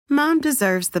Mom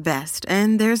deserves the best,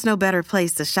 and there's no better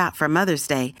place to shop for Mother's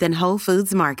Day than Whole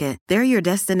Foods Market. They're your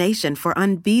destination for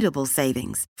unbeatable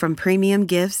savings, from premium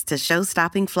gifts to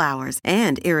show-stopping flowers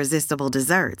and irresistible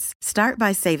desserts. Start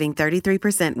by saving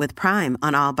 33% with Prime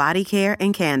on all body care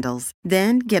and candles.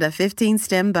 Then get a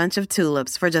 15-stem bunch of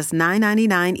tulips for just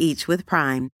 $9.99 each with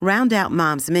Prime. Round out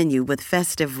Mom's menu with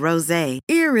festive rosé,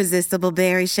 irresistible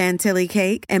berry chantilly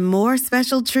cake, and more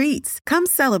special treats. Come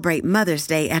celebrate Mother's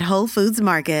Day at Whole Foods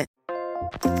Market.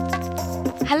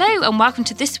 Hello and welcome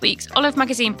to this week's Olive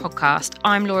Magazine podcast.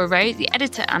 I'm Laura Rowe, the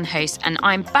editor and host, and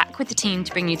I'm back with the team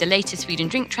to bring you the latest food and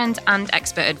drink trends and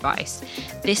expert advice.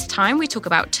 This time we talk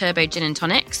about turbo gin and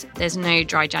tonics, there's no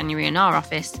dry January in our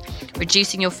office,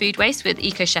 reducing your food waste with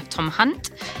eco-chef Tom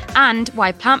Hunt, and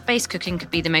why plant-based cooking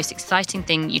could be the most exciting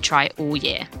thing you try all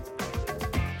year.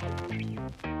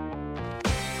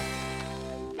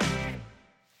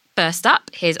 First up,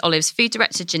 here's Olive's food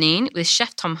director Janine with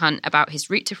Chef Tom Hunt about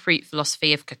his root to fruit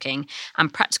philosophy of cooking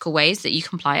and practical ways that you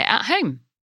can apply it at home.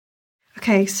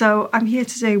 Okay, so I'm here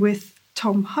today with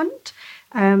Tom Hunt,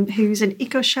 who's an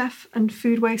eco-chef and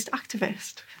food waste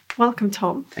activist. Welcome,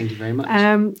 Tom. Thank you very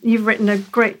much. You've written a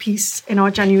great piece in our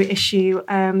January issue,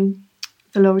 The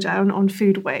Lowdown on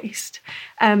Food Waste.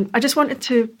 I just wanted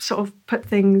to sort of put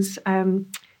things in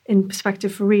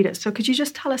perspective for readers. So could you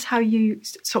just tell us how you,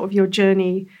 sort of your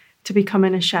journey to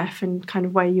becoming a chef and kind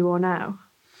of where you are now?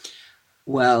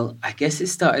 Well, I guess it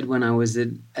started when I was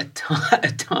a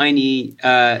tiny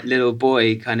little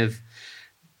boy, kind of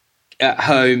at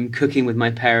home cooking with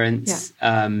my parents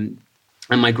and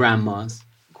my grandmas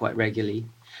quite regularly.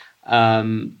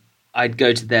 I'd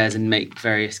go to theirs and make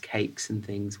various cakes and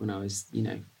things when I was,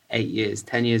 10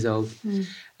 years old.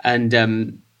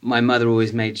 And my mother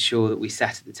always made sure that we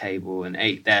sat at the table and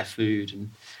ate their food,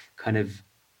 and kind of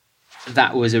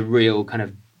that was a real kind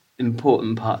of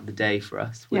important part of the day for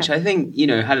us, which I think,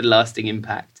 had a lasting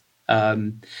impact.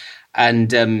 Then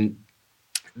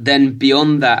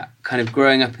beyond that, kind of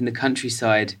growing up in the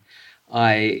countryside,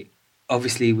 I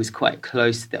obviously was quite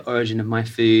close to the origin of my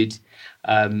food.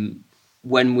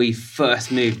 When we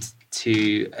first moved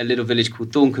to a little village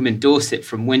called Thorncombe in Dorset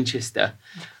from Winchester,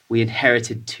 we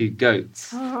inherited 2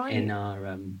 goats in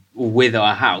our with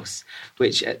our house,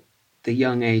 which at the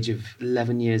young age of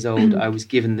 11 years old, I was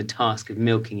given the task of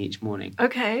milking each morning.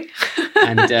 Okay.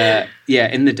 And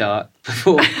in the dark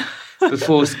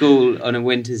before school on a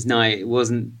winter's night, it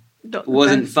wasn't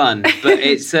fun, but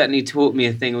it certainly taught me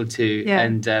a thing or two,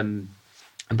 and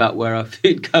about where our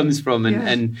food comes from,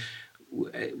 and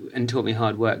taught me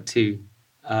hard work too.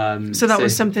 So that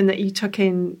was something that you took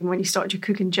in when you started your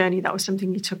cooking journey. That was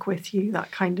something you took with you, that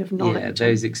kind of knowledge. Yeah,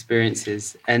 those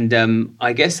experiences. And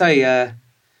I guess I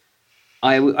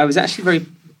was actually very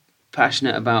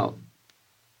passionate about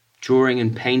drawing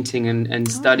and painting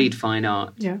and studied fine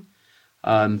art. Yeah.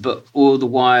 But all the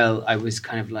while I was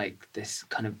kind of like this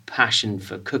kind of passion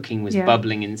for cooking was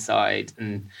bubbling inside.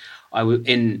 And I was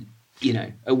in,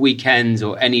 at weekends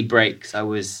or any breaks, I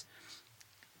was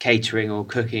catering or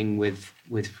cooking with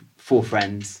 4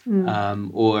 friends,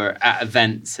 or at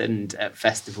events and at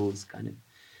festivals, kind of.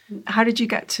 How did you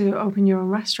get to open your own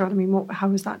restaurant? I mean, how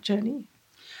was that journey?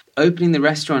 Opening the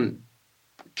restaurant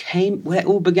it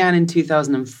all began in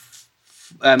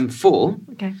 2004,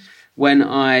 when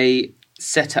I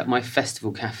set up my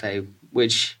festival cafe,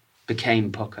 which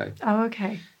became Poco. Oh,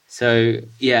 okay. So,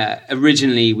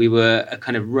 originally we were a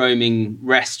kind of roaming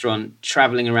restaurant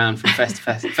travelling around from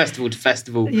festival to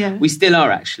festival. Yeah. We still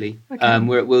are, actually. Okay.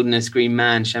 We're at Wilderness Green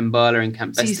Man, Shambhala and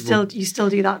Camp Festival. You still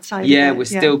do that side of it? We're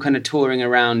still kind of touring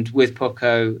around with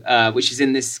Poco, which is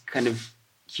in this kind of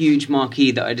huge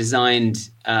marquee that I designed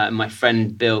and my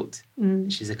friend built,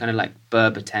 which is a kind of like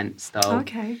Berber tent style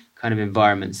kind of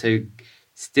environment. So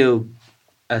still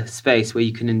a space where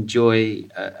you can enjoy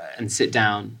and sit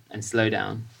down and slow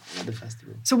down at the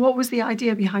festival. So what was the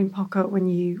idea behind Poco when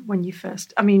you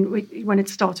first, when it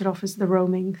started off as the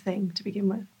roaming thing to begin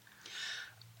with?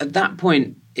 At that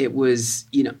point, it was,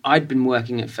 I'd been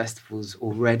working at festivals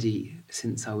already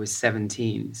since I was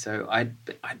 17. So I'd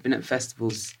been at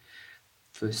festivals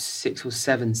for 6 or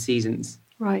 7 seasons.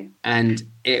 Right. And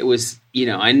it was,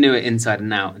 I knew it inside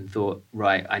and out and thought,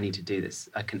 right, I need to do this.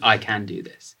 I can do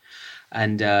this.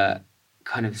 And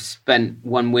kind of spent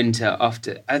one winter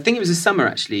after, I think it was a summer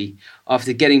actually,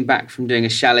 after getting back from doing a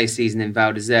chalet season in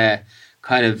Val d'Isère,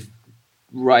 kind of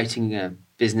writing a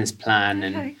business plan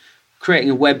and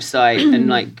creating a website and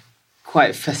like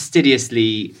quite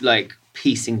fastidiously like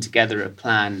piecing together a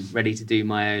plan ready to do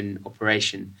my own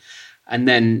operation. And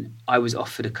then I was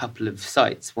offered a couple of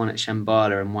sites, one at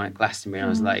Shambhala and one at Glastonbury. And I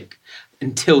was like,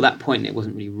 until that point, it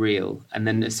wasn't really real. And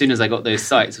then as soon as I got those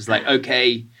sites, it was like,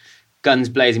 okay, guns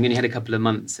blazing. We only had a couple of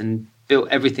months and built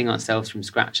everything ourselves from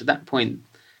scratch. At that point,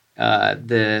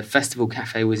 the festival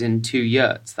cafe was in 2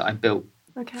 yurts that I built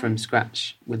from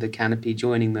scratch with a canopy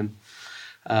joining them.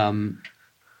 So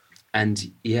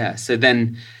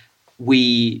then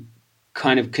we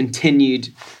kind of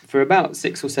continued for about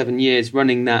 6 or 7 years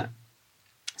running that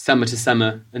summer to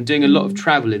summer and doing a lot of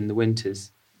travel in the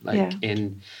winters,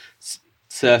 in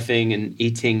surfing and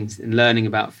eating and learning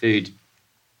about food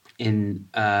in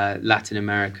Latin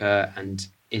America and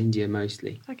India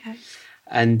mostly. Okay.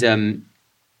 And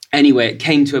anyway, it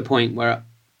came to a point where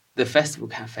the festival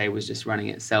cafe was just running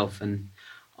itself, and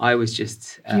I was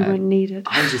just you weren't needed.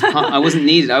 I wasn't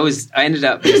needed. I ended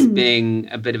up just being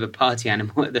a bit of a party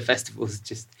animal at the festivals,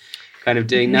 just kind of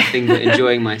doing nothing but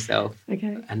enjoying myself.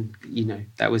 Okay. And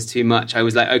that was too much. I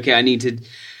was like, okay,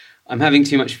 I'm having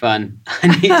too much fun.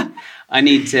 I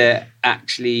need to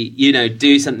actually,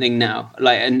 do something now.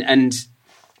 And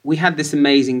we had this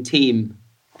amazing team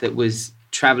that was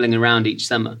traveling around each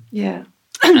summer. Yeah.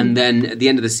 And then at the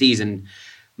end of the season,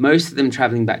 most of them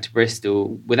traveling back to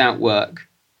Bristol without work.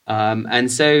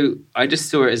 And so I just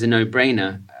saw it as a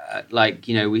no-brainer.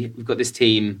 We've got this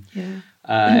team. Yeah.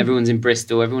 Everyone's in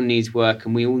Bristol. Everyone needs work,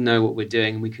 and we all know what we're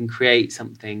doing. And we can create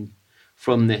something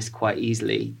from this quite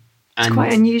easily. It's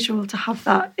quite unusual to have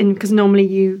that in, because normally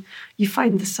you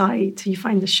find the site, you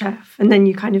find the chef, and then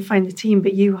you kind of find the team.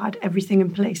 But you had everything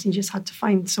in place, and you just had to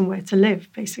find somewhere to live,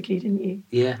 basically, didn't you?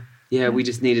 Yeah. We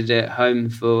just needed a home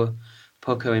for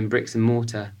Poco in bricks and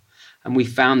mortar, and we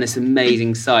found this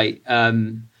amazing site,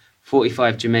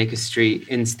 45 Jamaica Street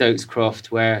in Stokes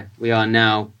Croft, where we are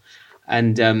now,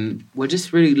 and we're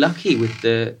just really lucky with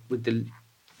the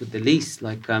lease.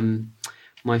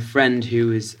 My friend, who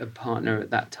was a partner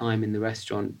at that time in the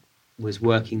restaurant, was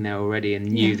working there already and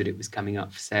knew that it was coming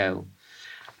up for sale.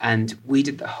 And we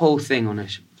did the whole thing on a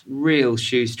real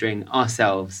shoestring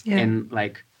ourselves in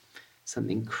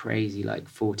something crazy,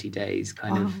 40 days,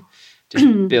 of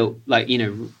just built,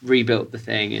 rebuilt the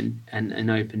thing and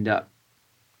opened up.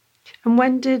 And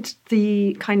when did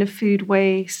the kind of food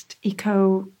waste,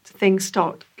 eco thing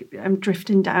start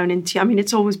drifting down into,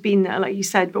 it's always been there, like you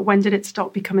said, but when did it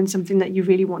start becoming something that you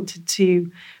really wanted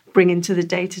to bring into the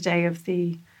day-to-day of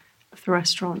the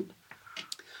restaurant?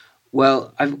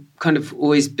 Well, I've kind of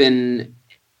always been,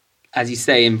 as you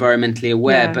say, environmentally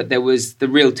aware, but there was, the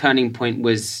real turning point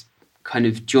was kind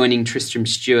of joining Tristram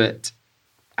Stewart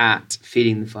at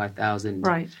Feeding the 5,000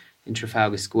 in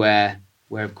Trafalgar Square,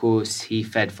 where, of course, he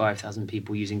fed 5,000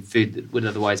 people using food that would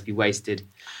otherwise be wasted,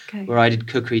 where I did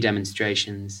cookery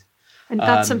demonstrations. And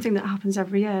that's something that happens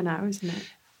every year now, isn't it?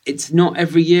 It's not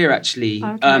every year, actually.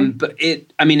 But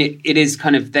it is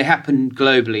kind of, they happen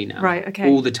globally now.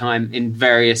 All the time in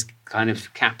various kind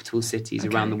of capital cities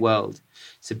around the world,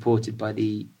 supported by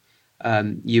the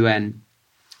UN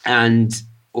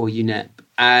or UNEP.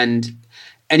 And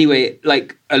anyway,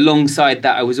 alongside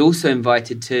that, I was also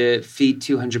invited to feed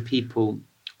 200 people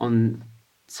on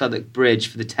Southwark Bridge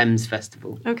for the Thames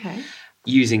Festival.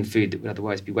 Using food that would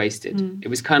otherwise be wasted. It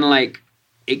was kind of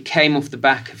it came off the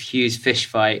back of Hugh's fish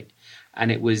fight,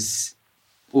 and it was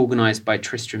organised by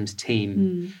Tristram's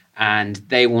team, and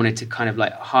they wanted to kind of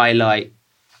highlight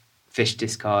fish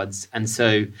discards, and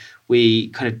so we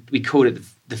called it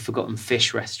the Forgotten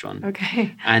Fish Restaurant.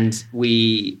 And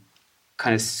we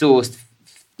kind of sourced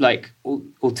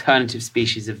alternative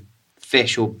species of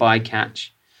fish or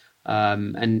bycatch,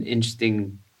 and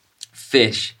interesting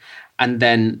fish, and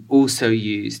then also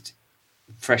used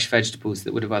fresh vegetables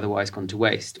that would have otherwise gone to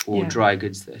waste, or dry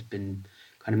goods that had been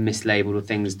kind of mislabeled, or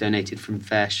things donated from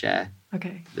Fair Share,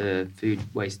 the food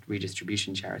waste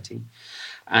redistribution charity.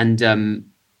 And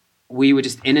we were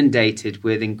just inundated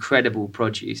with incredible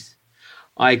produce.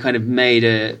 I kind of made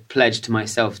a pledge to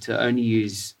myself to only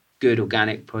use good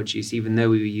organic produce, even though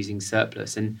we were using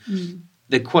surplus. And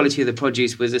the quality of the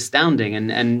produce was astounding,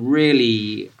 and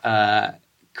really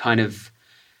kind of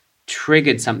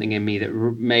triggered something in me that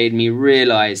made me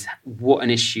realize what an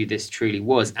issue this truly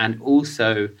was, and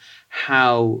also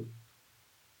how,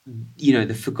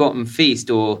 the forgotten feast,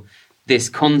 or this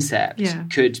concept,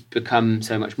 could become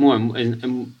so much more.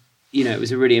 And it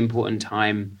was a really important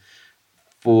time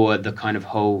for the kind of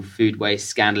whole food waste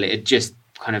scandal. It just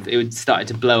it started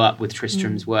to blow up with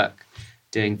Tristram's work,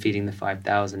 doing Feeding the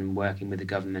 5,000 and working with the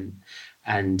government.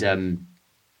 And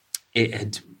it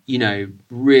had,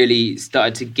 really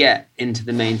started to get into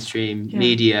the mainstream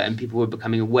media, and people were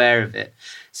becoming aware of it.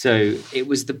 So it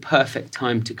was the perfect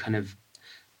time to kind of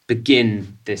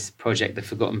begin this project, The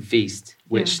Forgotten Feast,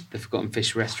 which the Forgotten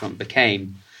Fish Restaurant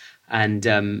became.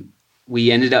 And we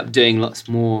ended up doing lots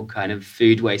more kind of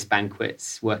food waste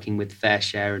banquets, working with Fair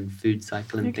Share and Food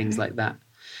Cycle and things like that.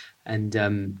 And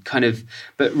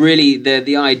but really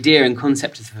the idea and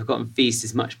concept of the Forgotten Feast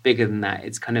is much bigger than that.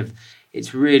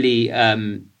 It's really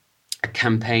a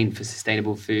campaign for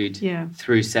sustainable food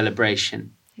through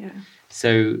celebration. Yeah.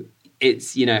 So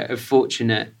it's, a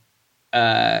fortunate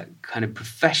kind of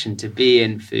profession to be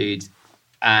in food,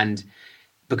 and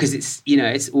because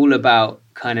it's all about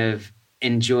kind of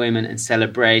enjoyment and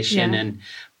celebration,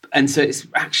 and so it's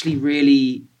actually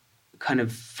really kind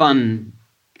of fun,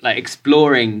 like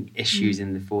exploring issues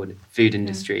in the food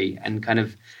industry and kind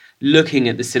of looking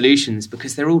at the solutions,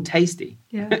 because they're all tasty.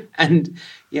 And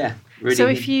really.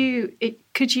 So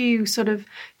could you sort of,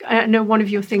 I know one of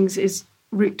your things is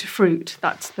root to fruit.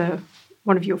 That's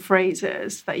one of your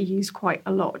phrases that you use quite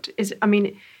a lot.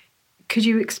 Could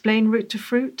you explain root to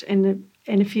fruit in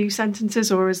a few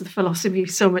sentences, or is the philosophy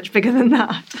so much bigger than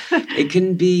that? It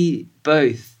can be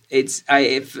both. Root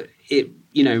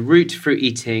to fruit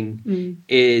eating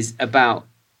is about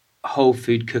whole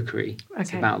food cookery. Okay.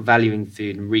 It's about valuing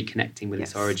food and reconnecting with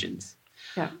its origins.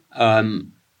 Yeah.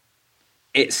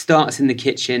 It starts in the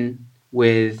kitchen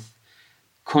with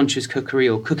conscious cookery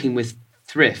or cooking with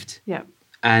thrift. Yeah.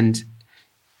 And,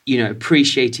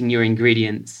 appreciating your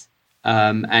ingredients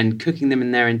and cooking them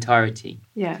in their entirety.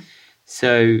 Yeah.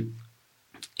 So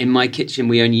in my kitchen,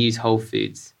 we only use whole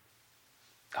foods,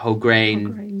 whole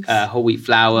grain, whole wheat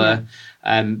flour,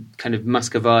 kind of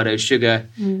muscovado, sugar,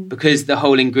 because the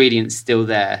whole ingredient's still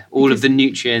there, all of the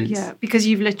nutrients. Yeah, because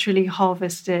you've literally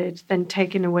harvested, then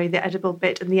taken away the edible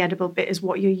bit, and the edible bit is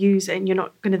what you're using. You're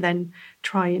not going to then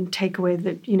try and take away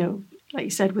the, like you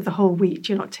said, with the whole wheat,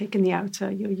 you're not taking the outer,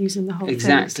 you're using the whole thing.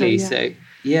 Exactly. So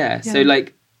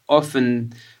like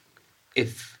often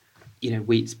if,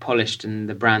 wheat's polished and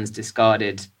the brand's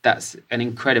discarded, that's an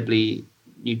incredibly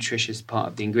nutritious part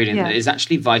of the ingredient that is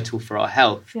actually vital for our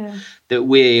health, that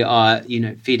we are,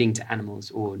 feeding to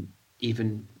animals, or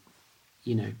even,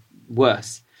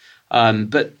 worse.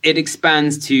 But it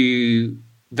expands to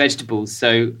vegetables.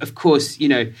 So, of course,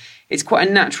 it's quite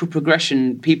a natural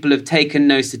progression. People have taken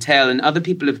nose to tail, and other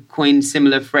people have coined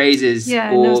similar phrases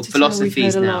or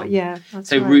philosophies now.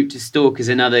 So right. Root to stalk is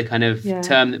another kind of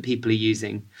term that people are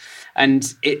using. And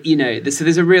so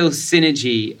there's a real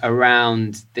synergy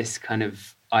around this kind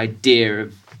of idea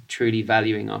of truly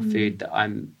valuing our food that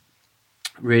I'm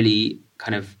really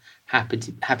kind of happy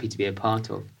to be a part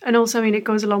of. And also, it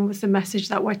goes along with the message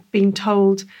that we're being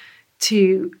told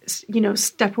to,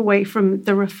 step away from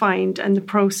the refined and the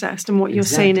processed. And what you're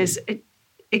saying is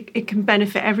it can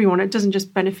benefit everyone. It doesn't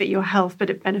just benefit your health, but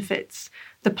it benefits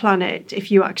the planet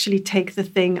if you actually take the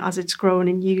thing as it's grown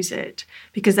and use it,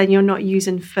 because then you're not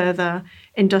using further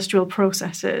industrial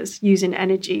processes, using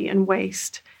energy and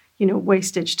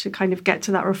wastage to kind of get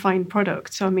to that refined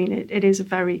product. So, it is a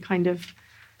very kind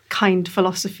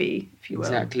philosophy, if you will.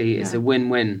 Exactly. It's a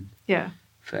win-win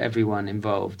for everyone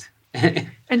involved.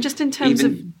 And just in terms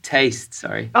of taste,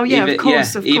 sorry. Oh yeah, of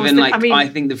course. Even I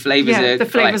think the flavors are the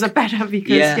flavors are better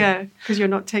because you're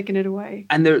not taking it away.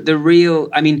 And the real,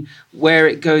 where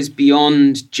it goes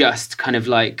beyond just kind of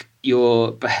like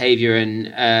your behavior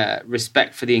and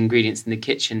respect for the ingredients in the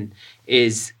kitchen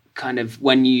is kind of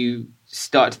when you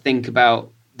start to think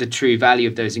about the true value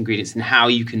of those ingredients and how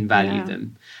you can value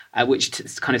them,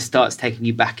 which kind of starts taking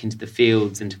you back into the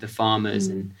fields and to the farmers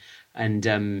and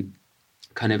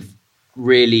kind of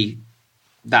really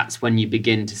that's when you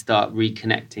begin to start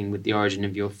reconnecting with the origin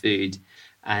of your food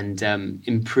and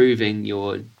improving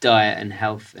your diet and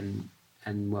health and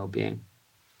well-being.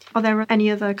 Are there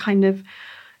any other kind of,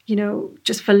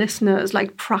 just for listeners,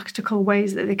 like practical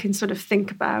ways that they can sort of think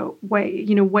about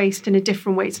waste in a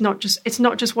different way? It's not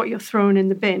just what you're throwing in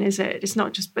the bin, is it? It's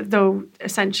not just, but though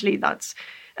essentially that's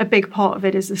a big part of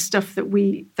it, is the stuff that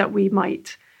we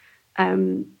might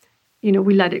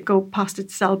we let it go past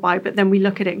its sell by, but then we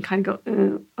look at it and kind of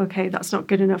go, okay, that's not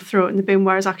good enough, throw it in the bin.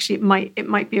 Whereas actually it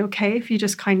might be okay if you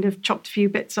just kind of chopped a few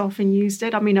bits off and used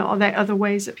it. Are there other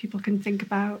ways that people can think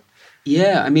about?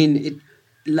 Yeah,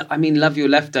 love your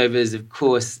leftovers, of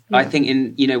course. Yeah. I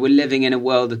think we're living in a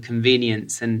world of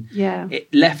convenience, and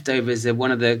leftovers are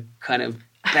one of the kind of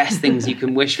best things you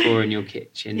can wish for in your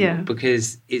kitchen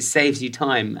because it saves you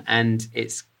time and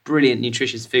it's brilliant,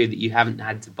 nutritious food that you haven't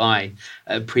had to buy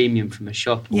at a premium from a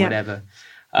shop or whatever.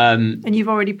 And you've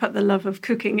already put the love of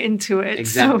cooking into it.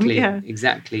 Exactly, so,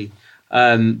 exactly.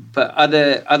 But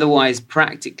otherwise,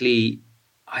 practically,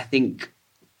 I think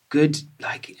good,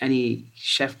 like any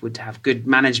chef would have good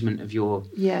management of your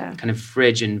kind of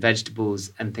fridge and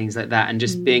vegetables and things like that. And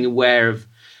just being aware of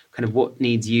kind of what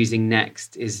needs using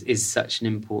next is such an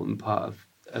important part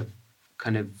of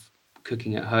kind of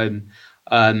cooking at home.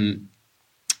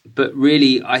 But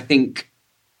really, I think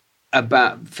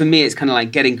for me, it's kind of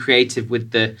like getting creative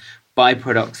with the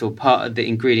byproducts or part of the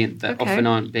ingredient that often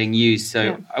aren't being used.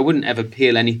 So I wouldn't ever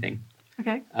peel anything.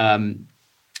 Okay.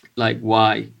 Like,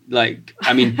 why? Like,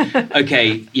 I mean,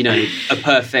 okay, you know, a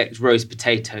perfect roast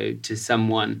potato to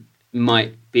someone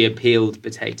might be a peeled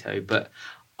potato, but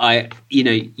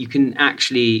you can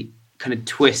actually kind of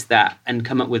twist that and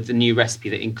come up with a new recipe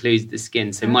that includes the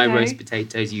skin. So my roast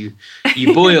potatoes, you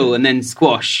boil and then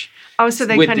squash. Oh, so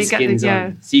they kind of get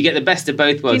on. So you get the best of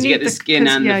both worlds. You get the skin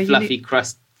and the fluffy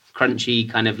crust, crunchy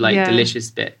kind of like delicious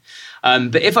bit.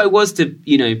 But if I was to,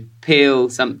 you know, peel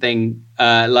something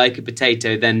like a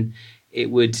potato, then it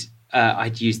would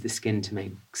I'd use the skin to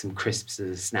make some crisps as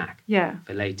a snack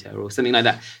for later or something like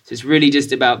that. So it's really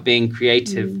just about being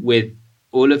creative with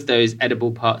all of those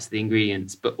edible parts of the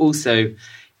ingredients, but also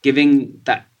giving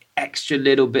that extra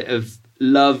little bit of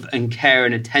love and care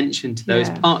and attention to those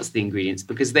parts of the ingredients,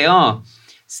 because they are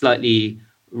slightly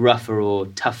rougher or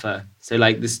tougher. So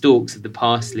like the stalks of the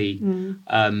parsley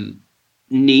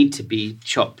need to be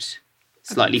chopped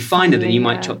slightly finer than you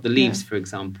might chop the leaves, for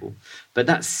example. But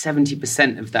that's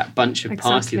 70% of that bunch of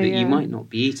parsley that you might not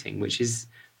be eating, which is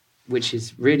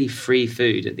really free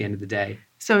food at the end of the day.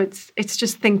 So it's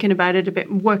just thinking about it a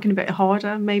bit, working a bit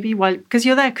harder maybe, because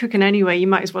you're there cooking anyway, you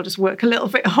might as well just work a little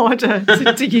bit harder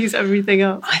to use everything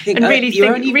up. I think, and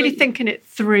really thinking it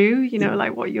through, you know,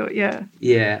 like what you're,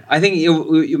 Yeah, I think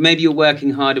you're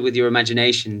working harder with your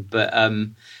imagination, but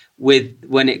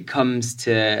when it comes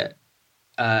to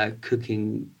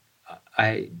cooking,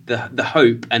 the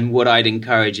hope and what I'd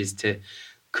encourage is to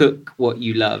cook what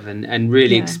you love and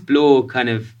really explore kind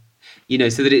of, you know,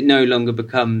 so that it no longer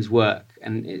becomes work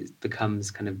and it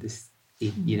becomes kind of this,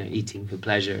 you know, eating for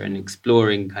pleasure and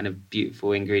exploring kind of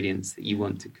beautiful ingredients that you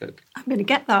want to cook. I'm going to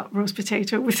get that roast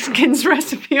potato with skins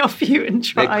recipe off you and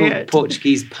try it. They're called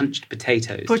Portuguese punched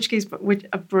potatoes. Portuguese, but with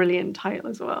a brilliant title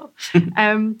as well.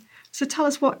 So tell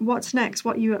us what's next.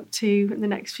 What are you up to in the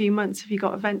next few months? Have you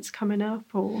got events coming up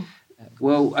or?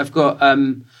 Well, I've got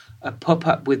a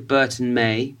pop-up with Bert and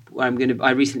May.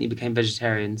 I recently became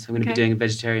vegetarian, so I'm going to be doing a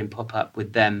vegetarian pop-up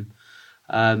with them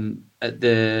in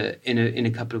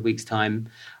a couple of weeks' time,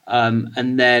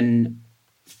 and then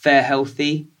Fair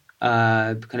Healthy,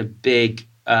 kind of big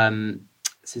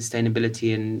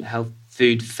sustainability and health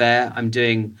food fair. I'm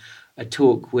doing a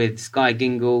talk with Sky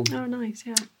Gingle. Oh, nice,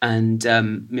 yeah. And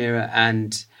Mira,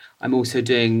 and I'm also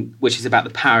doing, which is about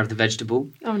the power of the vegetable.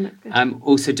 Oh, no, good. I'm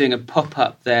also doing a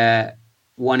pop-up there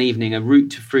one evening, a root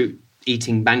to fruit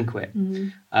eating banquet. Mm-hmm.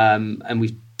 And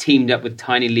we've teamed up with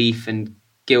Tiny Leaf and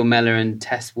Gil Mellor and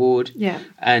Tess Ward. Yeah.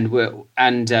 And we're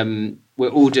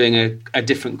all doing a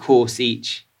different course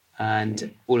each.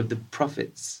 And all of the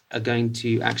profits are going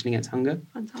to Action Against Hunger.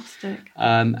 Fantastic.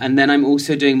 And then I'm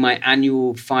also doing my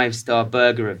annual 5-star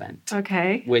burger event.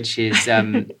 Okay. Which is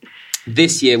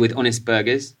this year with Honest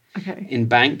Burgers in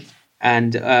Bank.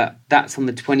 And that's on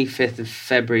the 25th of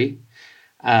February.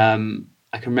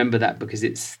 I can remember that because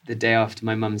it's the day after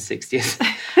my mum's 60th.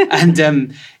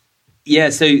 And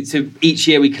so each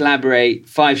year we collaborate,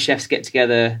 5 chefs get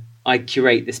together. I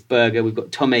curate this burger. We've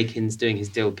got Tom Aikens doing his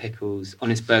dill pickles.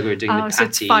 Honest Burger are doing the patty. So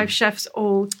it's 5 chefs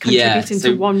all contributing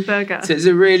to one burger. So it's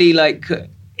a really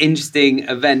interesting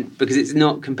event because it's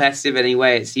not competitive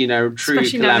anyway. It's, you know, true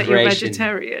especially collaboration. Now that you're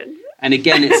vegetarian. And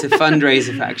again, it's a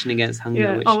fundraiser for Action Against Hunger.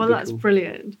 Yeah. Which that's cool.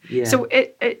 Brilliant. Yeah. So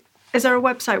is there a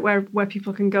website where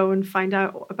people can go and find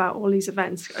out about all these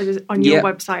events? On your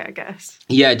website, I guess?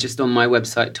 Yeah, just on my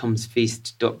website,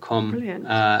 tomsfeast.com. Brilliant.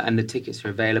 And the tickets are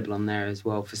available on there as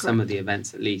well for some of the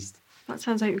events at least. That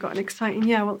sounds like you've got an exciting...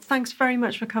 Yeah, well, thanks very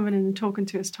much for coming in and talking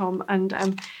to us, Tom.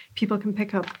 And people can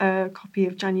pick up a copy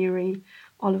of January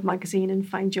Olive Magazine and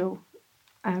find your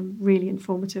really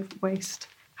informative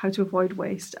how to avoid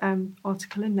waste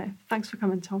article in there. Thanks for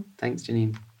coming, Tom. Thanks,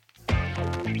 Janine.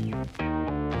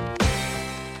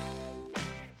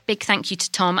 Big thank you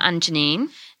to Tom and Janine.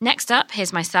 Next up,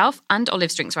 here's myself and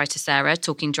Olive's drinks writer Sarah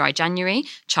talking dry January,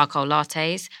 charcoal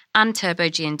lattes, and turbo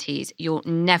G&Ts. You'll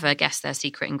never guess their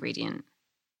secret ingredient.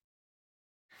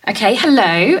 Okay,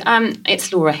 hello.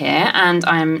 It's Laura here, and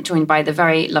I'm joined by the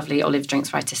very lovely Olive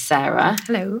drinks writer Sarah.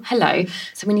 Hello. Hello.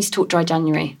 So we need to talk dry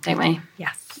January, don't we?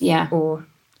 Yes. Yeah. Or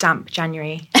damp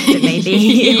January, it may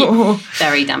be. Or...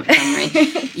 Very damp January.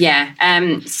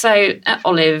 Yeah. So at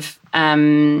Olive,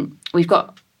 we've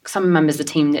got some members of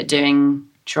the team that are doing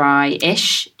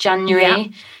dry-ish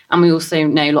January, and we also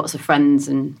know lots of friends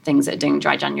and things that are doing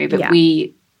dry January, but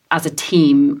we, as a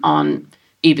team, aren't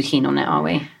uber keen on it, are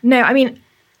we? No, I mean,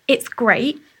 it's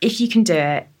great if you can do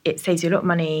it it saves you a lot of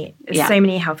money. There's Yeah. so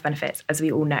many health benefits, as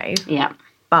we all know. Yeah.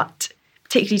 But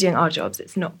particularly doing our jobs,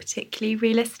 it's not particularly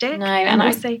realistic. No, and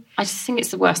also, I just think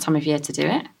it's the worst time of year to do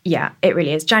it. yeah, it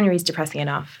really is. January's depressing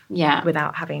enough. Yeah.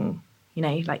 Without having,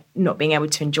 like not being able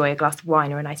to enjoy a glass of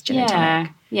wine or a nice gin and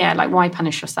tonic. Yeah, like why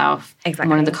punish yourself? Exactly.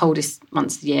 One of the coldest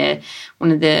months of the year,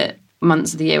 one of the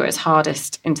months of the year where it's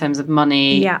hardest in terms of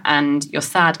money, and you're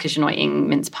sad because you're not eating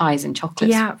mince pies and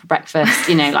chocolates for breakfast.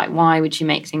 Like why would you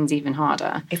make things even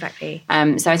harder? Exactly.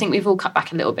 So I think we've all cut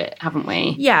back a little bit, haven't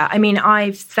we? Yeah, I mean,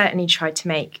 I've certainly tried to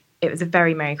make, it was a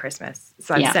very Merry Christmas,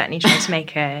 so I've certainly tried to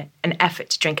make an effort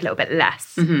to drink a little bit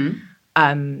less,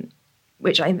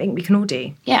 which I think we can all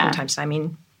do from time to time. I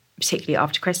mean, particularly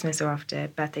after Christmas or after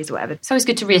birthdays or whatever. It's always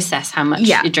good to reassess how much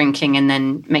you're drinking and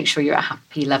then make sure you're at a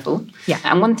happy level. Yeah.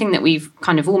 And one thing that we've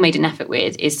kind of all made an effort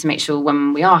with is to make sure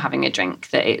when we are having a drink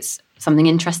that it's something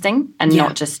interesting and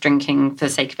not just drinking for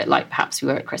the sake of it, like perhaps we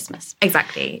were at Christmas.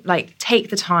 Exactly. Like, take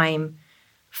the time,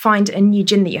 find a new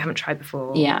gin that you haven't tried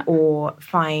before, or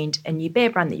find a new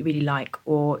beer brand that you really like,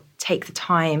 or take the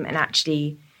time and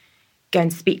actually go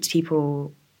and speak to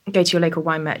people. Go to your local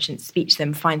wine merchant, speak to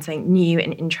them, find something new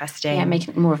and interesting. Yeah, make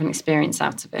it more of an experience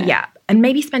out of it. Yeah, and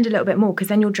maybe spend a little bit more because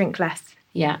then you'll drink less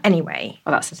anyway.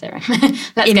 Well, that's the theory.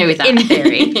 Let's go with that. In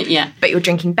theory. Yeah. But you're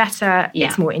drinking better,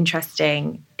 it's more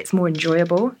interesting, it's more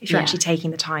enjoyable if you're actually taking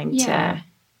the time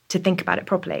to think about it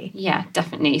properly. Yeah,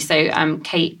 definitely. So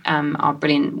Kate, our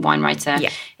brilliant wine writer,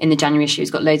 in the January issue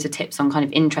has got loads of tips on kind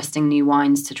of interesting new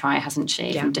wines to try, hasn't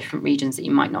she, from different regions that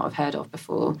you might not have heard of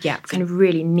before. Yeah, kind of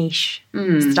really niche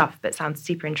stuff that sounds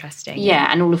super interesting. Yeah,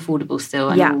 and all affordable still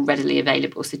and all readily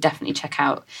available. So definitely check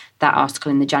out that article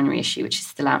in the January issue, which is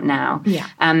still out now. Yeah.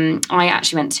 I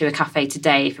actually went to a cafe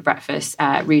today for breakfast,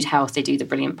 Rude Health. They do the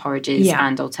brilliant porridges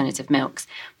and alternative milks,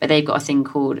 but they've got a thing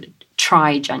called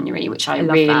Try January, which I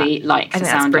really like the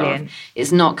sound of.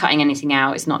 It's not cutting anything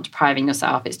out, it's not depriving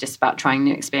yourself, it's just about trying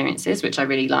new experiences, which I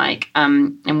really like.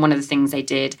 And one of the things they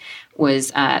did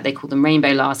was they call them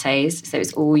rainbow lattes. So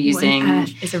it's all using... What on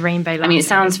earth is a rainbow latte? I mean, it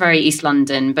sounds very East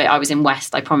London, but I was in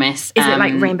West, I promise. Is it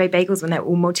like rainbow bagels when they're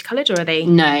all multicoloured, or are they...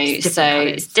 No, so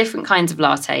it's different kinds of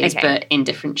lattes, but in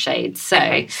different shades.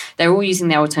 So they're all using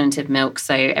their alternative milk,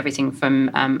 so everything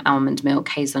from almond milk,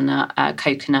 hazelnut,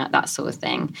 coconut, that sort of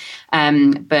thing.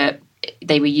 But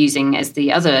they were using as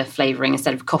the other flavouring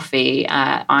instead of coffee.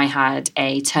 I had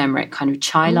a turmeric kind of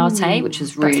chai latte, which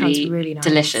was really nice.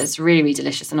 Delicious, really, really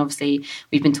delicious. And obviously,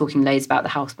 we've been talking loads about the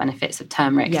health benefits of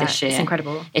turmeric this year. It's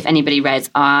incredible. If anybody read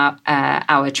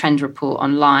our trend report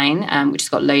online, which has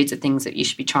got loads of things that you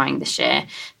should be trying this year,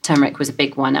 turmeric was a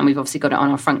big one. And we've obviously got it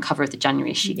on our front cover of the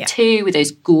January issue too, with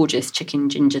those gorgeous chicken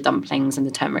ginger dumplings and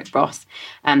the turmeric broth.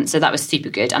 So that was super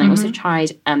good. And I also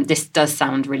tried, this does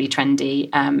sound really trendy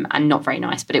and not very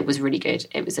nice, but it was really good.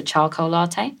 It was a charcoal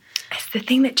latte. It's the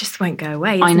thing that just won't go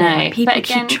away, I know. It? People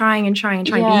keep trying and trying and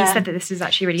trying, but you said that this is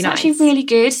actually really nice. It's actually really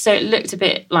good. So it looked a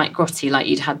bit like grotty, like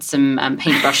you'd had some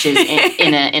paintbrushes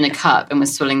in a cup and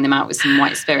was swilling them out with some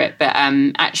white spirit. But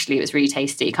actually it was really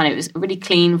tasty. It was a really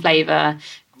clean flavour,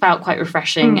 felt quite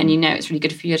refreshing, and it's really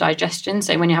good for your digestion.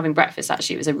 So when you're having breakfast,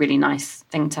 actually, it was a really nice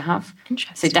thing to have.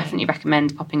 Interesting. So definitely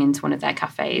recommend popping into one of their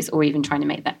cafes or even trying to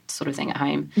make that sort of thing at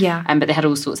home. Yeah. But they had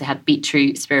all sorts. They had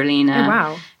beetroot,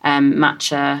 spirulina,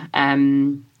 matcha.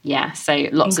 So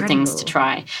lots of things to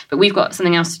try. But we've got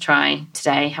something else to try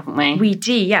today, haven't we? We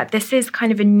do, yeah. This is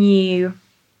kind of a new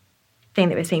thing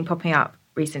that we're seeing popping up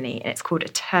recently, and it's called a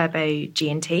turbo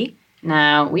G&T.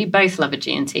 Now, we both love a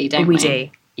G&T, don't we? We do.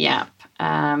 Yeah.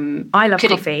 I love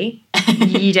coffee.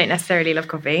 You don't necessarily love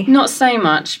coffee. Not so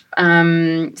much.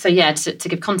 To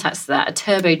give context to that, a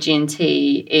turbo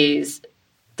G&T is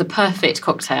the perfect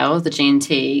cocktail, the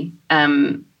G&T,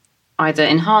 either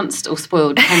enhanced or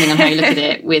spoiled, depending on how you look at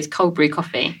it, with cold brew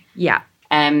coffee. Yeah.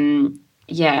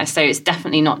 So it's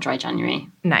definitely not dry January.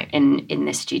 No. In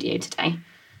this studio today.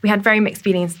 We had very mixed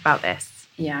feelings about this.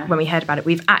 Yeah. When we heard about it.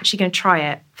 We're actually going to try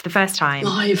it for the first time.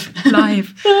 Live.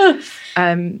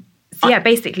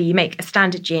 Basically you make a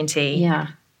standard G&T. Yeah.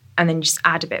 And then you just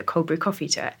add a bit of cold brew coffee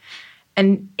to it.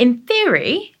 And in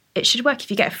theory, it should work if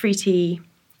you get a fruity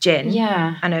gin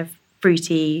and a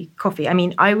fruity coffee. I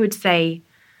mean, I would say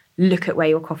look at where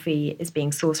your coffee is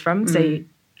being sourced from. So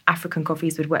African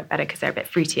coffees would work better because they're a bit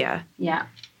fruitier. Yeah.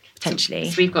 Potentially.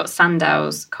 So we've got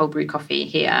Sandow's cold brew coffee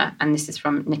here, and this is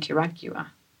from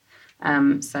Nicaragua.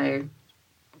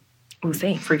 We'll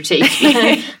see. Fruity.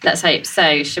 Let's hope.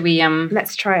 So should we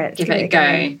let's try it. Give it a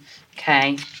go.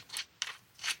 Okay.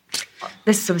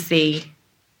 This is obviously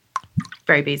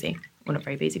very boozy. Well, not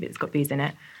very boozy, but it's got booze in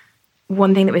it.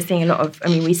 One thing that we're seeing a lot of, I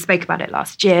mean, we spoke about it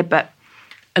last year, but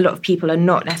a lot of people are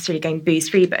not necessarily going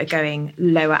booze-free, but are going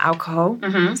lower alcohol.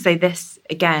 So this,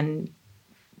 again,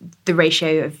 the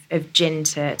ratio of gin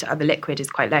to other liquid is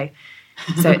quite low.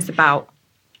 So it's about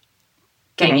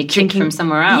getting a kick from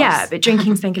somewhere else. Yeah, but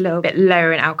drinking something a little bit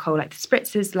lower in alcohol, like the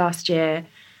spritzers last year.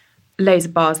 Loads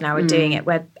of bars now are doing it,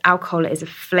 where alcohol is a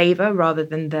flavour rather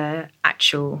than the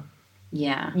actual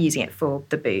using it for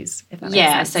the booze. If that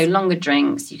makes sense. So longer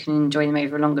drinks, you can enjoy them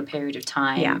over a longer period of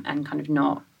time and kind of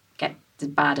not get the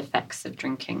bad effects of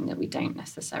drinking that we don't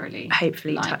necessarily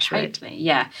hopefully like. Touch wood. Hopefully,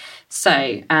 yeah. So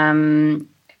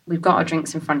we've got our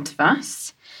drinks in front of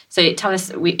us. So tell us,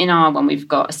 in our one, we've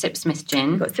got a Sipsmith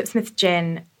gin. We've got Sipsmith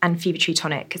gin and Fever Tree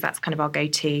tonic, because that's kind of our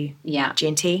go-to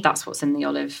G&T. That's what's in the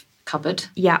olive cupboard.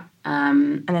 Yeah.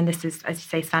 And then this is, as you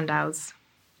say, Sandow's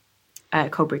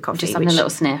cold brew coffee. Just having a little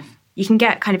sniff. You can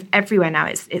get kind of everywhere now.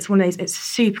 It's one of those, it's a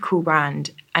super cool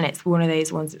brand, and it's one of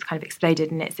those ones that's kind of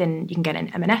exploded, and you can get it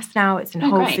in M&S now, it's in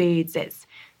Whole Foods, it's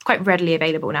quite readily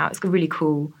available now. It's got really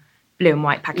cool blue and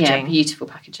white packaging. Yeah, beautiful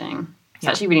packaging. It's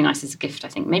actually really nice as a gift, I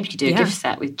think. Maybe you could do a gift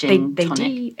set with gin They tonic.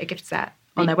 do a gift set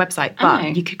on their website,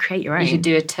 but you could create your own. You could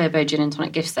do a turbo gin and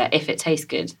tonic gift set if it tastes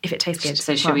good. If it tastes good.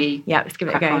 So should we? Yeah, let's give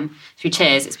it a go. On? Should we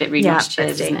cheers? It's a bit rude not to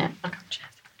cheers, isn't it? Okay, cheers.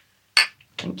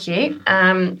 Thank you.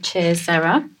 Cheers,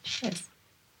 Sarah. Cheers.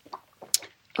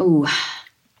 Oh,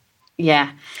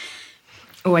 yeah.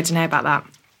 Oh, I don't know about that.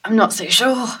 I'm not so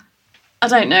sure. I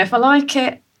don't know if I like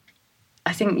it.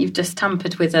 I think you've just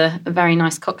tampered with a very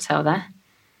nice cocktail there.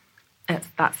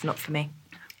 That's not for me.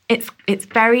 It's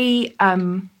very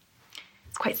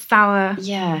it's quite sour.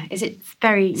 Yeah. Is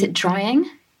it drying?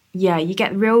 Yeah, you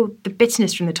get the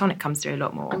bitterness from the tonic comes through a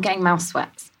lot more. I'm getting mouth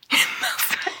sweats.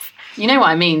 You know what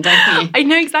I mean, don't you? I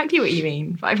know exactly what you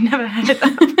mean, but I've never heard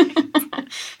that.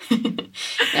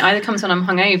 It either comes when I'm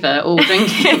hungover or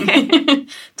drinking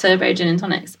turbo gin and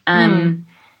tonics.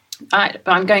 But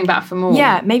I'm going back for more.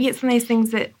 Yeah, maybe it's one of those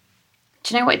things that...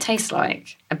 Do you know what it tastes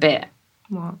like? A bit.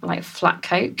 What? Like flat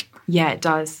Coke. Yeah, it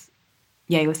does.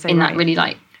 Yeah, you're so In right. that really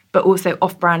like... But also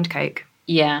off-brand Coke.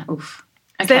 Yeah, oof.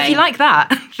 Okay. So if you like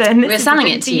that, then we're selling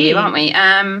it to you, aren't we?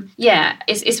 Yeah,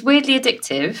 it's weirdly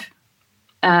addictive.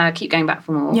 Keep going back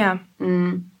for more. Yeah.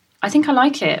 I think I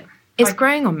like it. It's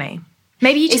growing on me.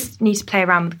 Maybe you just need to play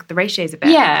around with the ratios a bit.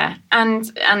 Yeah,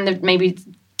 and maybe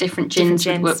different gins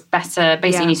would work better.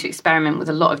 Basically, you need to experiment with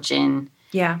a lot of gin.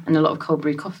 Yeah. And a lot of cold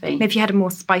brew coffee. Maybe if you had a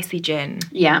more spicy gin.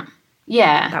 Yeah.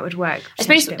 That would work. I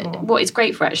suppose what it's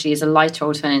great for actually is a lighter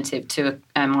alternative to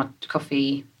a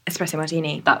coffee. Espresso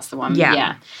martini. That's the one.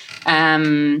 Yeah.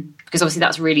 Because obviously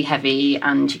that's really heavy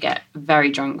and you get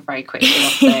very drunk very quickly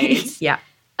off those. Yeah.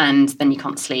 And then you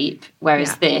can't sleep.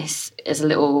 Whereas this is a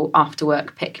little after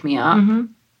work pick me up.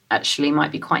 Actually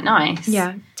might be quite nice.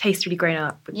 Yeah. Tastes really grown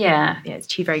up. Yeah. It's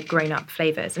two very grown up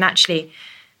flavours. And actually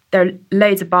there are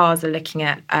loads of bars are looking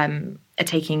at are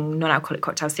taking non-alcoholic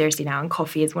cocktails seriously now, and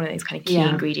coffee is one of those kind of key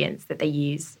ingredients that they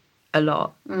use a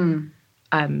lot. I'm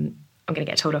going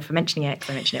to get told off for mentioning it because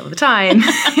I mention it all the time.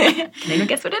 Can anyone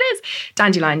guess what it is?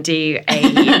 Dandelion do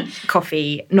a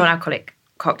coffee, non-alcoholic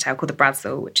cocktail called the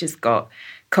Bradzel, which has got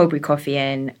cold brew coffee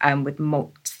in with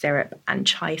malt syrup and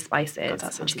chai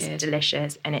spices, which is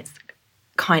delicious. And it's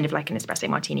kind of like an espresso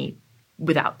martini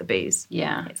without the booze.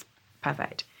 Yeah. It's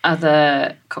perfect.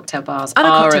 Other cocktail bars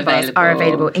are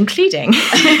available, including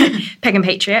Peg and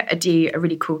Patriot do a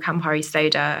really cool Campari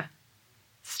soda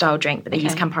style drink, but they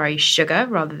use Campari sugar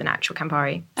rather than actual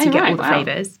Campari to get all the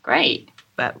flavours. Great.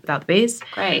 But without the booze.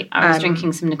 Great. I was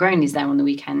drinking some Negronis there on the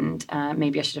weekend.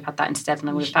 Maybe I should have had that instead and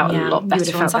I would have felt a lot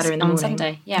better on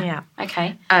Sunday. Yeah.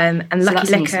 Okay. And so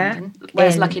Lucky Liquor.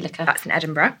 Where's Lucky Liquor? That's in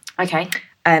Edinburgh. Okay.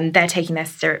 They're taking their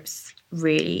syrups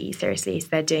really seriously. So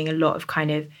they're doing a lot of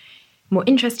kind of more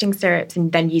interesting syrups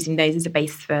and then using those as a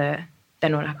base for their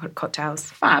non-alcoholic cocktails.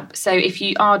 Fab. So if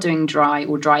you are doing dry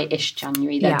or dry-ish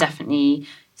January, there are definitely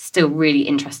still really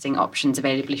interesting options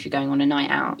available if you're going on a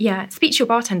night out. Yeah. Speak to your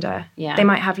bartender. Yeah. They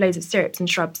might have loads of syrups and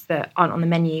shrubs that aren't on the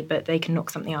menu, but they can knock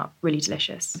something up really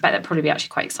delicious. I bet that'd probably be actually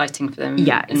quite exciting for them.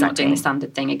 Yeah, and not doing the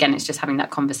standard thing. Again, it's just having that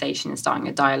conversation and starting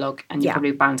a dialogue, and you're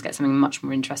probably bound to get something much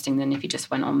more interesting than if you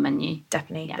just went on menu.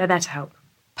 Definitely. Yeah. They're there to help.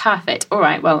 Perfect. All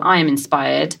right. Well, I am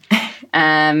inspired.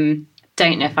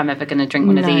 Don't know if I'm ever going to drink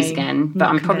one of these again, but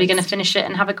I'm probably going to finish it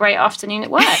and have a great afternoon at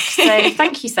work. So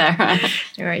thank you, Sarah.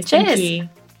 All right. Cheers. Thank you.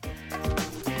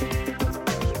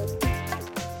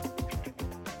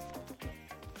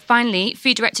 Finally,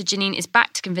 food director Janine is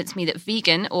back to convince me that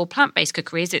vegan or plant-based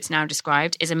cookery, as it's now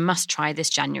described, is a must-try this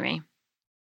January.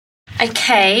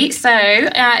 Okay, so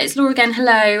it's Laura again.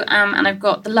 Hello, and I've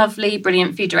got the lovely,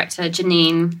 brilliant food director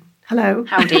Janine. Hello.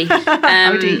 Howdy.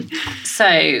 Howdy.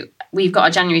 So we've got our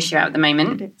January issue out at the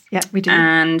moment. Yeah, we do.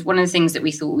 And one of the things that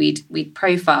we thought we'd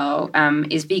profile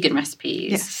is vegan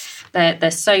recipes. Yes.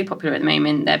 They're so popular at the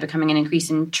moment. They're becoming an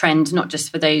increasing trend, not just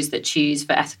for those that choose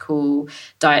for ethical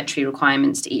dietary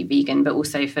requirements to eat vegan, but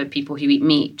also for people who eat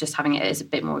meat, just having it as a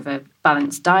bit more of a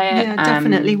balanced diet. Yeah,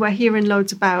 definitely. We're hearing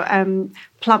loads about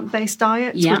plant-based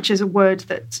diets, which is a word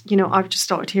that, I've just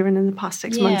started hearing in the past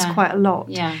 6 months quite a lot.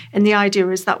 Yeah. And the idea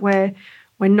is that we're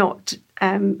not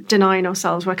denying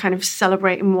ourselves. We're kind of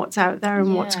celebrating what's out there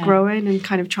and what's growing and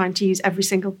kind of trying to use every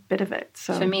single bit of it.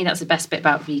 So for me, that's the best bit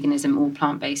about veganism or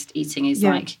plant-based eating is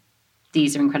like,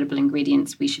 these are incredible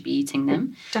ingredients. We should be eating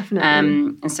them. Definitely.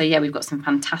 And so, we've got some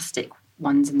fantastic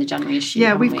ones in the January issue.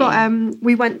 Yeah, we've got.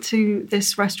 We went to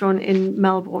this restaurant in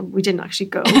Melbourne. We didn't actually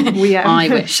go. We I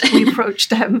wish we approached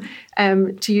them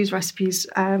to use recipes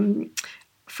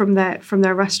from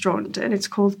their restaurant, and it's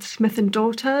called Smith and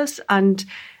Daughters, and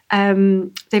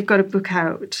they've got a book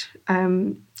out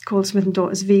called Smith and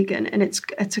Daughters Vegan, and it's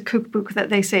a cookbook that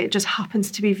they say it just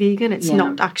happens to be vegan. It's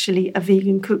not actually a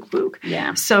vegan cookbook.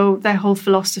 Yeah. So their whole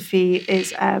philosophy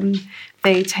is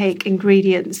they take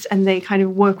ingredients and they kind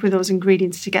of work with those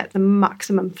ingredients to get the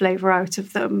maximum flavour out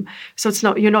of them. So it's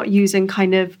not, you're not using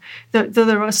kind of, though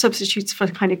there are substitutes for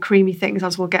kind of creamy things,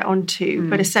 as we'll get onto,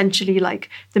 but essentially like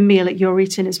the meal that you're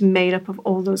eating is made up of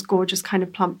all those gorgeous kind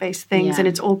of plant-based things, and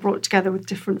it's all brought together with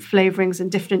different flavourings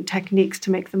and different techniques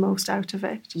to make the most out of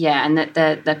it. Yeah, and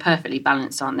they're perfectly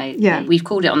balanced, aren't they? Yeah. We've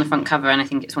called it on the front cover, and I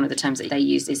think it's one of the terms that they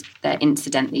use is they're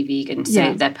incidentally vegan.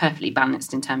 So they're perfectly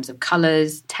balanced in terms of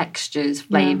colours, textures,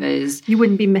 flavours. You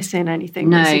wouldn't be missing anything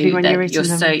basically when you're eating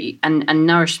them. So, and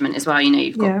nourishment as well.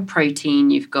 You've got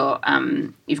protein, you've got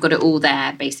it all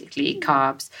there basically,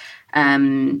 carbs.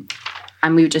 And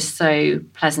we were just so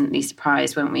pleasantly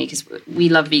surprised, weren't we? Because we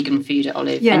love vegan food at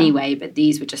Olive anyway, but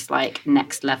these were just like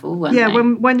next level, weren't they?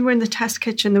 When we were in the test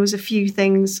kitchen, there was a few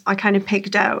things I kind of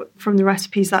picked out from the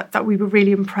recipes that we were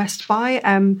really impressed by.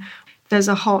 There's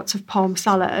a hearts of palm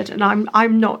salad, and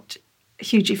I'm not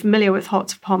hugely familiar with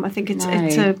hearts of palm. I think it's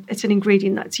an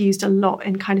ingredient that's used a lot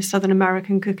in kind of Southern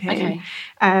American cooking.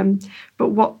 Okay. But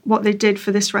what they did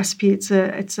for this recipe, it's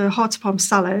a hearts of palm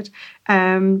salad.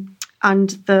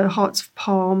 And the hearts of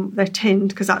palm, they're tinned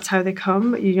because that's how they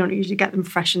come. You don't usually get them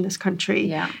fresh in this country.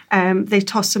 Yeah. They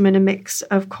toss them in a mix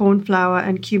of corn flour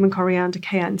and cumin, coriander,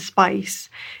 cayenne spice,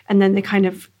 and then they kind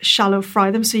of shallow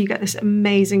fry them. So you get this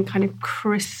amazing kind of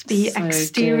crispy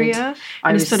exterior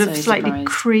and a sort of slightly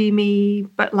creamy,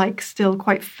 but like still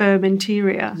quite firm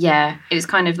interior. Yeah, it was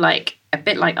kind of like a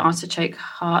bit like artichoke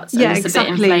hearts, a little bit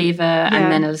in flavour,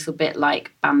 and then a little bit like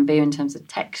bamboo in terms of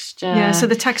texture. Yeah, so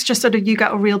the texture sort of, you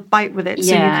get a real bite with it.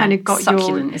 So you kind of got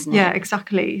succulent, isn't it? Yeah,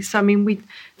 exactly. So I mean,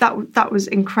 that was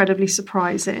incredibly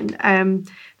surprising.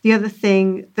 The other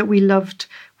thing that we loved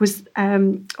was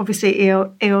obviously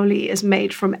aioli is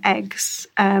made from eggs,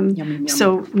 yum.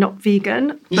 So not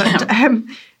vegan, but.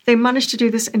 They managed to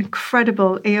do this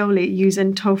incredible aioli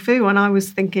using tofu, and I was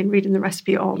thinking, reading the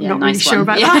recipe, not really sure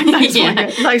about that. Nice one,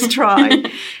 nice try.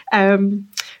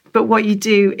 But what you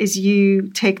do is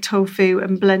you take tofu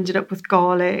and blend it up with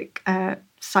garlic,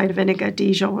 cider vinegar,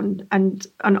 Dijon, and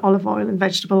olive oil and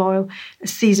vegetable oil.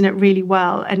 Season it really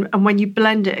well, and when you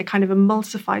blend it, it kind of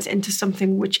emulsifies into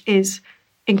something which is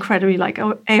incredibly like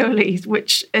aioli,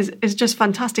 which is just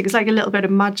fantastic. It's like a little bit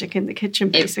of magic in the kitchen,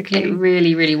 basically. It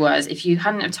really, really was. If you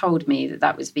hadn't have told me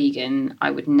that was vegan, I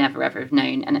would never, ever have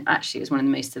known. And it actually was one of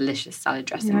the most delicious salad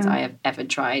dressings I have ever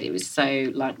tried. It was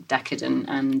so like decadent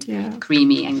and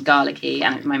creamy and garlicky,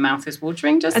 and my mouth was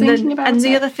watering just thinking about it. And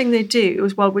the other thing they do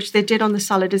as well, which they did on the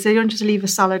salad, is they don't just leave a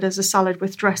salad as a salad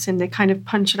with dressing. They kind of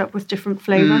punch it up with different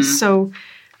flavours.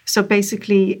 So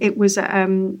basically, it was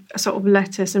a sort of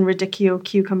lettuce and radicchio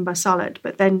cucumber salad,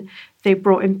 but then they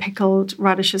brought in pickled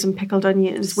radishes and pickled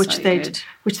onions, which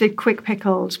they'd quick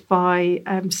pickled by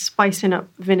spicing up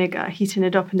vinegar, heating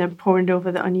it up, and then pouring it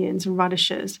over the onions and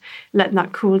radishes, letting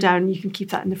that cool down. You can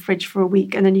keep that in the fridge for a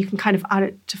week, and then you can kind of add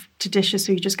it to dishes,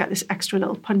 so you just get this extra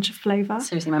little punch of flavour.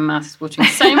 Seriously, my mouth is watering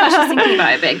so much just thinking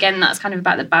about it. But again, that's kind of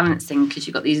about the balancing, because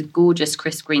you've got these gorgeous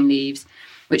crisp green leaves,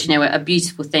 which, are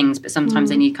beautiful things, but sometimes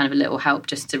they need kind of a little help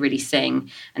just to really sing.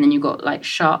 And then you've got like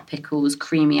sharp pickles,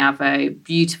 creamy avo,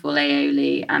 beautiful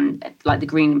aioli, and like the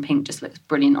green and pink just looks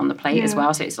brilliant on the plate as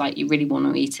well. So it's like you really want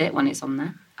to eat it when it's on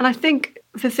there. And I think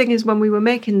the thing is, when we were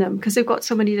making them, because they've got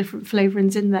so many different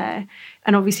flavourings in there,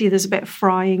 and obviously there's a bit of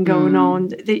frying going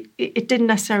on, it didn't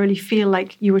necessarily feel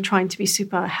like you were trying to be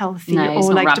super healthy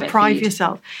or like deprive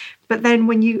yourself. But then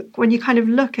when you kind of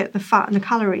look at the fat and the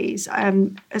calories,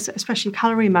 especially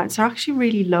calorie amounts, are actually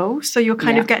really low. So you're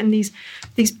kind of getting these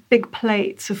big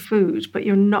plates of food, but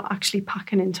you're not actually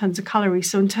packing in tons of calories.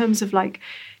 So in terms of like,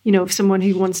 you know, if someone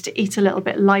who wants to eat a little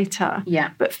bit lighter,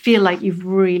 but feel like you've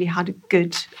really had a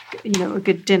good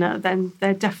dinner, then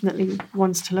they're definitely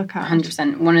ones to look at.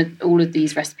 100%. All of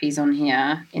these recipes on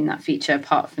here in that feature,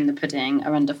 apart from the pudding,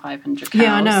 are under 500 calories.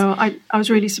 Yeah, I know. I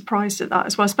was really surprised at that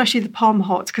as well, especially the palm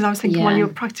hots, because I was thinking, well, you're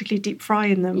practically deep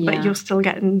frying them, but you're still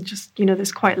getting just, you know,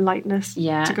 there's quite lightness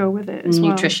to go with it as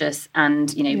well. Nutritious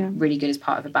and, you know, really good as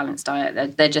part of a balanced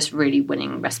diet. They're just really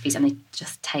winning recipes, and they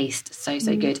just taste so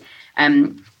good.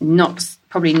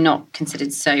 Probably not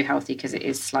considered so healthy because it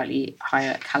is slightly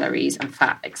higher calories and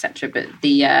fat, etc. But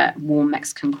the warm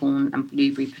Mexican corn and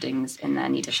blueberry puddings in there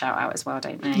need a shout out as well,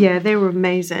 don't they? Yeah, they were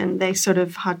amazing. They sort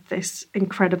of had this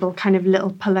incredible kind of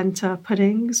little polenta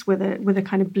puddings with a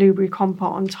kind of blueberry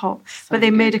compote on top. But they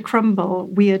made a crumble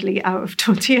weirdly out of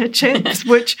tortilla chips,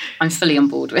 which I'm fully on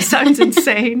board with. Sounds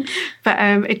insane, but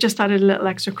it just added a little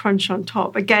extra crunch on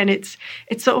top. Again, it's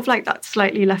sort of like that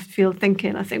slightly left field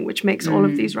thinking, I think, which makes all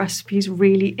of these recipes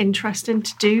really interesting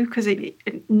to do, because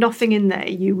nothing in there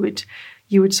you would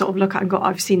sort of look at and go,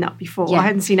 I've seen that before. I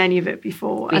hadn't seen any of it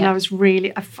before, and I was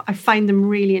really I find them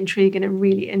really intriguing and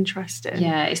really interesting.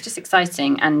 Yeah, it's just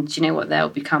exciting, and do you know what, they'll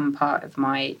become part of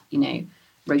my, you know,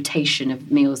 rotation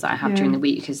of meals that I have during the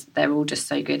week, because they're all just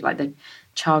so good. Like the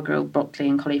char-grilled broccoli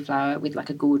and cauliflower with like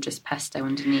a gorgeous pesto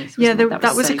underneath.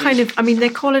 That was so a kind of, I mean, they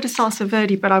call it a salsa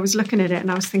verde, but I was looking at it and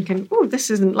I was thinking, oh, this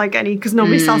isn't like any, because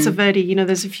normally salsa verde, you know,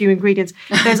 there's a few ingredients.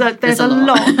 There's a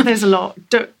lot. There's a lot.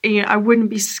 You know, I wouldn't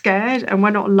be scared, and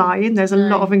we're not lying. There's a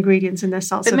lot of ingredients in their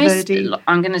salsa verde.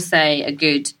 I'm going to say a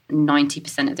good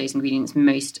 90% of those ingredients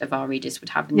most of our readers would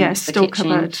have in the still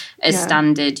kitchen covered as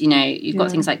standard. You know, you've got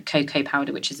things like cocoa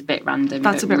powder, which is a bit random.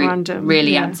 That's a bit random.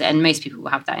 Really adds it, and most people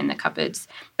will have that in their cupboards.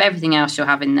 But everything else you'll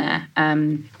have in there.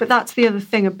 But that's the other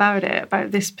thing about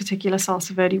this particular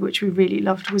salsa verde, which we really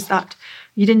loved, was that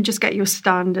you didn't just get your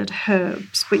standard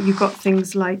herbs, but you got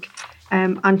things like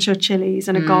ancho chilies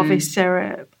and agave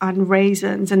syrup and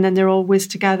raisins, and then they're all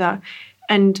whizzed together.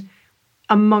 And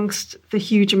amongst the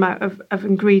huge amount of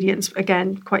ingredients,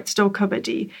 again, quite store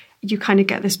cupboardy, you kind of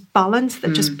get this balance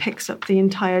that just picks up the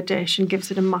entire dish and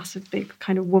gives it a massive big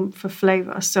kind of woomph of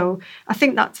flavour. So I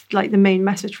think that's like the main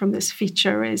message from this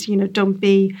feature is, you know, don't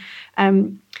be,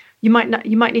 you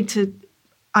might need to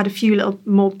add a few little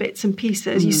more bits and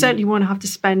pieces. You certainly won't have to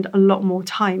spend a lot more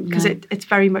time, because it's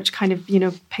very much kind of, you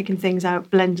know, picking things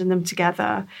out, blending them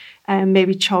together, and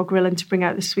maybe char grilling to bring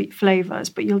out the sweet flavours,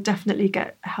 but you'll definitely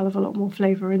get a hell of a lot more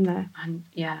flavour in there. And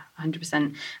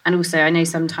 100%. And also I know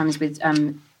sometimes with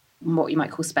what you might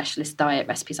call specialist diet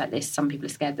recipes like this, some people are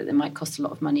scared that they might cost a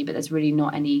lot of money, but there's really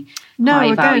not any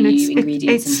high value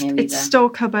ingredients in here either. It's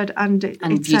store cupboard, and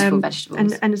it's beautiful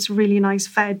vegetables, and it's really nice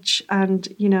veg, and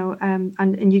you know,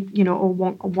 and you know, or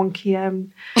wonky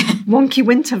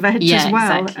winter veg as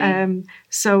well. Exactly.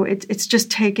 So it's just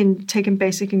taking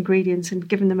basic ingredients and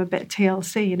giving them a bit of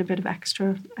TLC and a bit of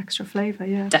extra flavour.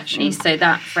 Yeah, definitely. Sure. So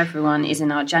that for everyone is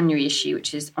in our January issue,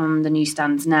 which is on the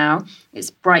newsstands now. It's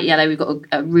bright yellow. We've got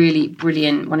a really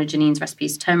brilliant one of Janine's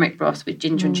recipes, turmeric broth with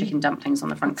ginger and chicken dumplings on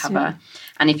the front cover.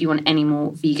 And if you want any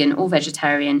more vegan or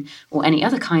vegetarian or any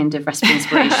other kind of recipe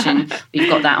inspiration, we've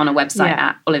got that on our website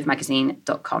at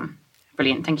olivemagazine.com.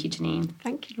 Brilliant. Thank you, Janine.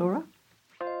 Thank you, Laura.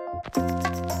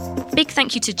 Big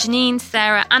thank you to Janine,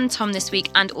 Sarah and Tom this week,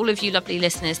 and all of you lovely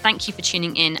listeners. Thank you for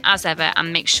tuning in as ever,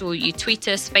 and make sure you tweet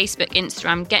us, Facebook,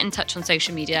 Instagram, get in touch on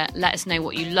social media. Let us know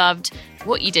what you loved,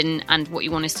 what you didn't, and what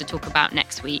you want us to talk about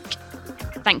next week.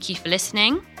 Thank you for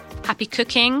listening. Happy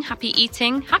cooking, happy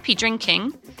eating, happy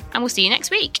drinking, and we'll see you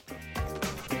next week.